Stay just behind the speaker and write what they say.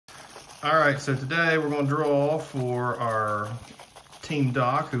All right, so today we're going to draw for our Team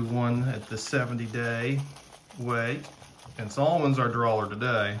Doc, who won at the 70-day weight. And Solomon's our drawer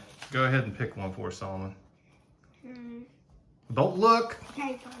today. Go ahead and pick one for us, Solomon. Don't look.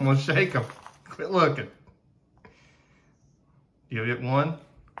 I'm going to shake them. Quit looking. You get one?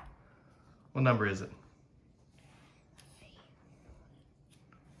 What number is it?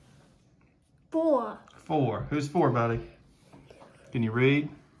 4. 4. Who's 4, buddy? Can you read?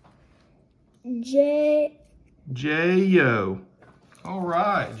 J-O. All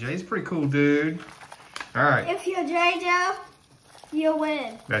right. Jay's a pretty cool dude. All right. If you're J-O, you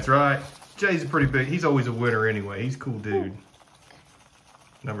win. That's right. Jay's a pretty big, he's always a winner anyway. He's a cool dude.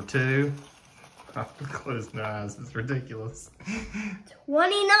 Number 2. I'm closing my eyes. It's ridiculous.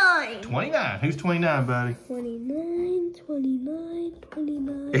 29. 29. Who's 29, buddy? 29, 29,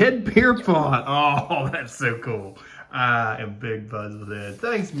 29. Ed Pierpont. Oh, that's so cool. I am big buzz with Ed.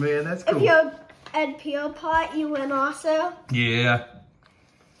 Thanks, man. That's cool. If you're Ed Pierpont, you win also. Yeah.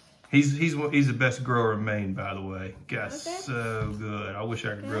 He's the best grower in Maine, by the way. Guy's Okay. so good. I wish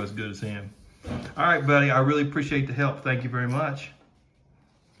I could grow as good as him. All right, buddy. I really appreciate the help. Thank you very much.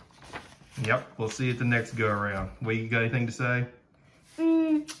 Yep. We'll see you at the next go around. You got anything to say?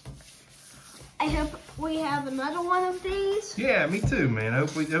 I hope we have another one of these. Yeah, me too, man.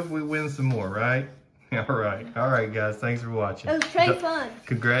 Hope we win some more, right? All right. All right, guys. Thanks for watching. It was pretty fun.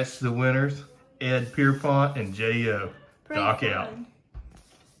 Congrats to the winners, Ed Pierpont and J.O. Doc out.